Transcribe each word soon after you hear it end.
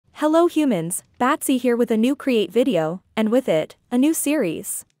Hello humans, 𝐋𝐢𝐬𝐬 here with a new Create video, and with it, a new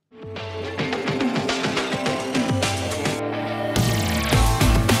series.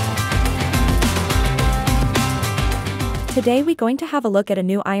 Today we going to have a look at a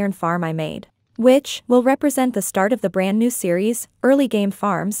new iron farm I made, which will represent the start of the brand new series, Early Game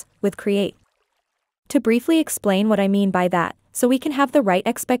Farms, with Create. To briefly explain what I mean by that, so we can have the right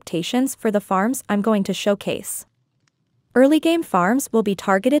expectations for the farms I'm going to showcase. Early game farms will be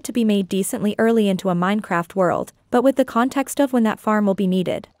targeted to be made decently early into a Minecraft world, but with the context of when that farm will be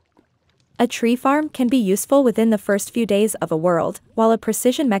needed. A tree farm can be useful within the first few days of a world, while a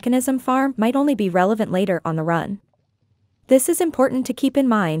precision mechanism farm might only be relevant later on the run. This is important to keep in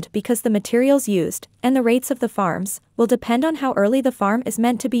mind because the materials used, and the rates of the farms, will depend on how early the farm is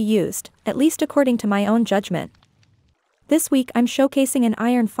meant to be used, at least according to my own judgment. This week I'm showcasing an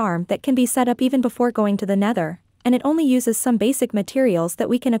iron farm that can be set up even before going to the nether, and it only uses some basic materials that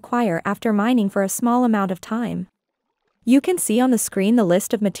we can acquire after mining for a small amount of time. You can see on the screen the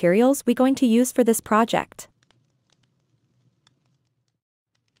list of materials we're going to use for this project.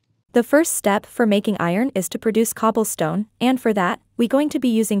 The first step for making iron is to produce cobblestone, and for that, we're going to be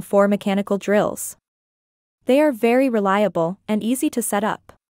using 4 mechanical drills. They are very reliable and easy to set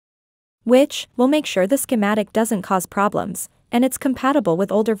up, which will make sure the schematic doesn't cause problems, and it's compatible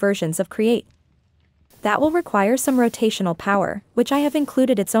with older versions of Create. That will require some rotational power, which I have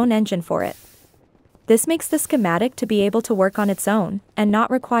included its own engine for it. This makes the schematic to be able to work on its own, and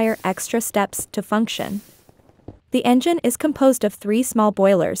not require extra steps to function. The engine is composed of 3 small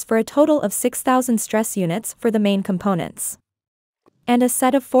boilers for a total of 6,000 stress units for the main components, and a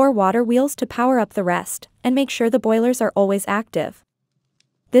set of 4 water wheels to power up the rest, and make sure the boilers are always active.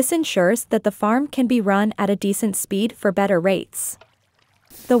 This ensures that the farm can be run at a decent speed for better rates.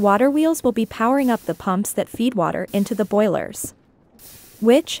 The water wheels will be powering up the pumps that feed water into the boilers,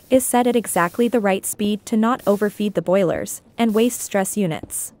 which is set at exactly the right speed to not overfeed the boilers and waste stress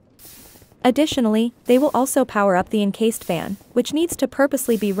units. Additionally, they will also power up the encased fan, which needs to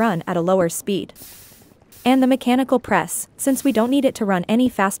purposely be run at a lower speed. And the mechanical press, since we don't need it to run any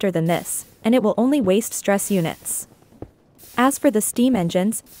faster than this, and it will only waste stress units. As for the steam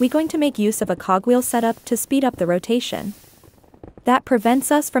engines, we're going to make use of a cogwheel setup to speed up the rotation. That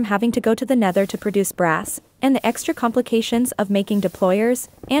prevents us from having to go to the nether to produce brass, and the extra complications of making deployers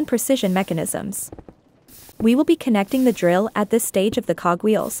and precision mechanisms. We will be connecting the drill at this stage of the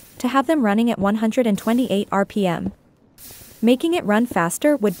cogwheels to have them running at 128 RPM. Making it run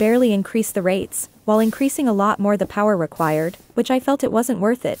faster would barely increase the rates, while increasing a lot more the power required, which I felt it wasn't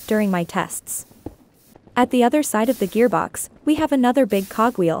worth it during my tests. At the other side of the gearbox, we have another big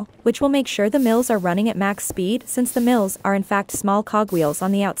cogwheel, which will make sure the mills are running at max speed since the mills are in fact small cogwheels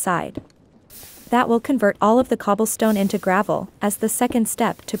on the outside. That will convert all of the cobblestone into gravel as the second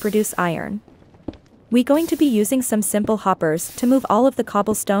step to produce iron. We're going to be using some simple hoppers to move all of the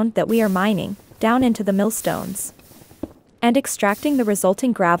cobblestone that we are mining down into the millstones, and extracting the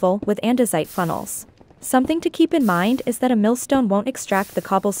resulting gravel with andesite funnels. Something to keep in mind is that a millstone won't extract the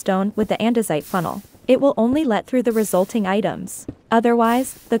cobblestone with the andesite funnel. It will only let through the resulting items.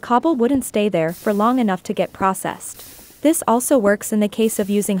 Otherwise, the cobble wouldn't stay there for long enough to get processed. This also works in the case of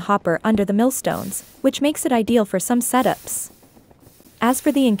using hopper under the millstones, which makes it ideal for some setups. As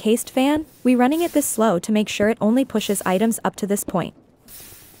for the encased fan, we're running it this slow to make sure it only pushes items up to this point.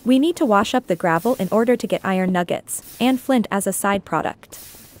 We need to wash up the gravel in order to get iron nuggets, and flint as a side product.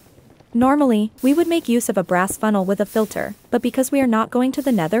 Normally, we would make use of a brass funnel with a filter, but because we are not going to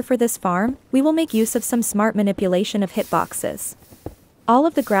the nether for this farm, we will make use of some smart manipulation of hitboxes. All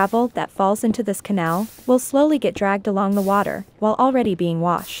of the gravel that falls into this canal will slowly get dragged along the water, while already being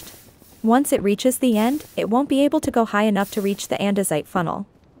washed. Once it reaches the end, it won't be able to go high enough to reach the andesite funnel.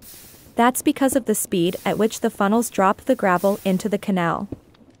 That's because of the speed at which the funnels drop the gravel into the canal.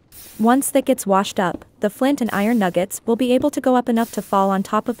 Once that gets washed up, the flint and iron nuggets will be able to go up enough to fall on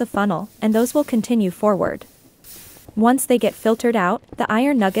top of the funnel, and those will continue forward. Once they get filtered out, the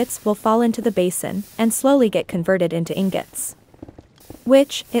iron nuggets will fall into the basin, and slowly get converted into ingots.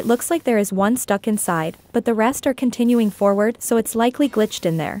 Which, it looks like there is one stuck inside, but the rest are continuing forward, so it's likely glitched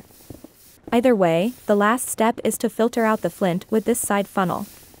in there. Either way, the last step is to filter out the flint with this side funnel.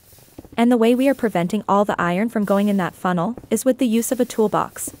 And the way we are preventing all the iron from going in that funnel is with the use of a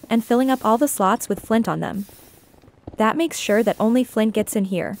toolbox, and filling up all the slots with flint on them. That makes sure that only flint gets in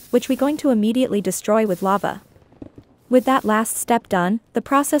here, which we're going to immediately destroy with lava. With that last step done, the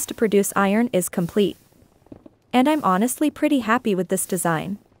process to produce iron is complete. And I'm honestly pretty happy with this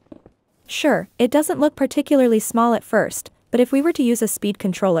design. Sure, it doesn't look particularly small at first, but if we were to use a speed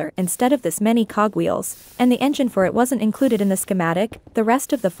controller instead of this many cogwheels, and the engine for it wasn't included in the schematic, the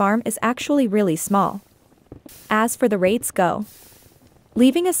rest of the farm is actually really small. As for the rates go.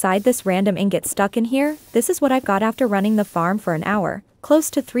 Leaving aside this random ingot stuck in here, this is what I've got after running the farm for an hour, close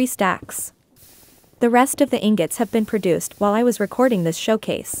to 3 stacks. The rest of the ingots have been produced while I was recording this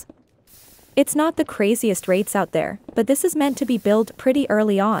showcase. It's not the craziest rates out there, but this is meant to be built pretty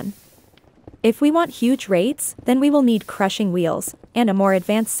early on. If we want huge rates, then we will need crushing wheels, and a more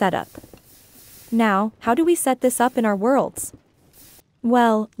advanced setup. Now, how do we set this up in our worlds?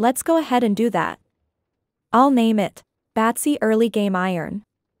 Well, let's go ahead and do that. I'll name it 𝐋𝐢𝐬𝐬 Early Game Iron.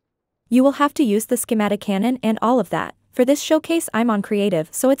 You will have to use the schematic cannon and all of that. For this showcase I'm on creative,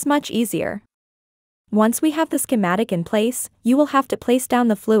 so it's much easier. Once we have the schematic in place, you will have to place down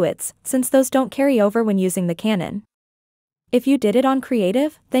the fluids, since those don't carry over when using the cannon. If you did it on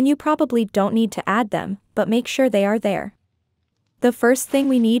creative, then you probably don't need to add them, but make sure they are there. The first thing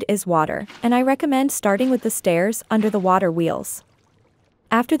we need is water, and I recommend starting with the stairs under the water wheels.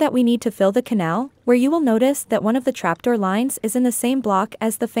 After that we need to fill the canal, where you will notice that one of the trapdoor lines is in the same block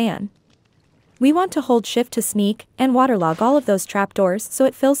as the fan. We want to hold shift to sneak and waterlog all of those trapdoors so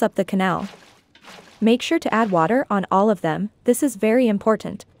it fills up the canal. Make sure to add water on all of them, this is very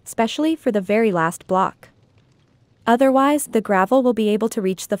important, especially for the very last block. Otherwise, the gravel will be able to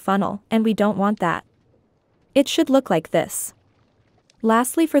reach the funnel, and we don't want that. It should look like this.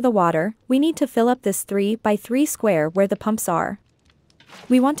 Lastly, for the water, we need to fill up this 3x3 square where the pumps are.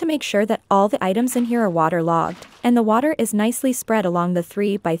 We want to make sure that all the items in here are waterlogged, and the water is nicely spread along the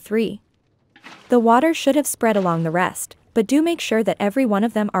 3x3. The water should have spread along the rest, but do make sure that every one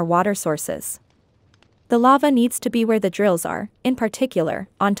of them are water sources. The lava needs to be where the drills are, in particular,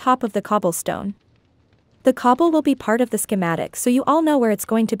 on top of the cobblestone. The cobble will be part of the schematic so you all know where it's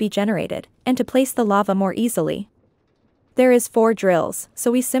going to be generated, and to place the lava more easily. There is 4 drills,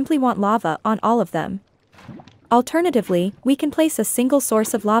 so we simply want lava on all of them. Alternatively, we can place a single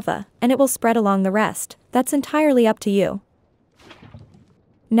source of lava, and it will spread along the rest, that's entirely up to you.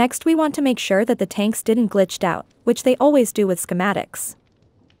 Next we want to make sure that the tanks didn't glitched out, which they always do with schematics.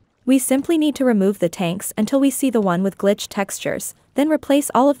 We simply need to remove the tanks until we see the one with glitched textures, then replace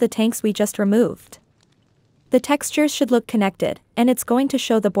all of the tanks we just removed. The textures should look connected, and it's going to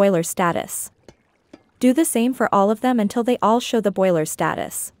show the boiler status. Do the same for all of them until they all show the boiler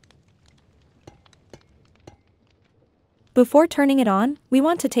status. Before turning it on, we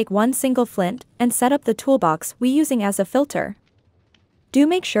want to take one single flint and set up the toolbox we using as a filter. Do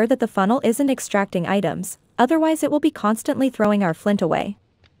make sure that the funnel isn't extracting items, otherwise it will be constantly throwing our flint away.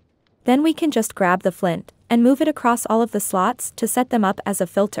 Then we can just grab the flint and move it across all of the slots to set them up as a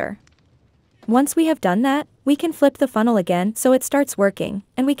filter. Once we have done that, we can flip the funnel again so it starts working,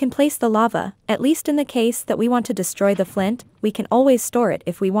 and we can place the lava, at least in the case that we want to destroy the flint, we can always store it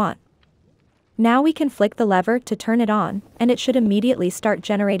if we want. Now we can flick the lever to turn it on, and it should immediately start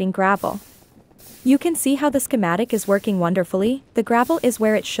generating gravel. You can see how the schematic is working wonderfully, the gravel is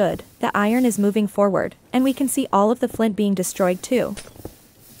where it should, the iron is moving forward, and we can see all of the flint being destroyed too.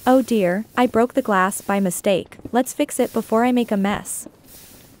 Oh dear, I broke the glass by mistake, let's fix it before I make a mess.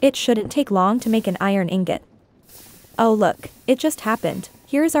 It shouldn't take long to make an iron ingot. Oh look, it just happened,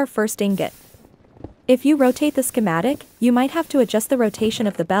 here's our first ingot. If you rotate the schematic, you might have to adjust the rotation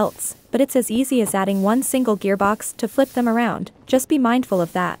of the belts, but it's as easy as adding one single gearbox to flip them around, just be mindful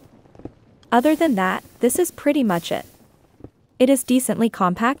of that. Other than that, this is pretty much it. It is decently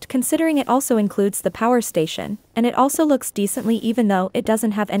compact considering it also includes the power station, and it also looks decently even though it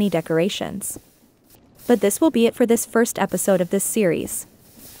doesn't have any decorations. But this will be it for this first episode of this series.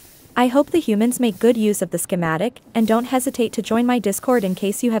 I hope the humans make good use of the schematic, and don't hesitate to join my Discord in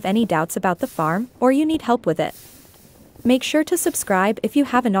case you have any doubts about the farm, or you need help with it. Make sure to subscribe if you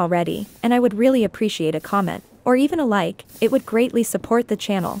haven't already, and I would really appreciate a comment, or even a like, it would greatly support the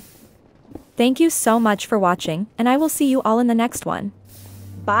channel. Thank you so much for watching, and I will see you all in the next one.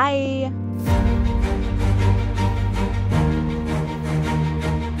 Bye!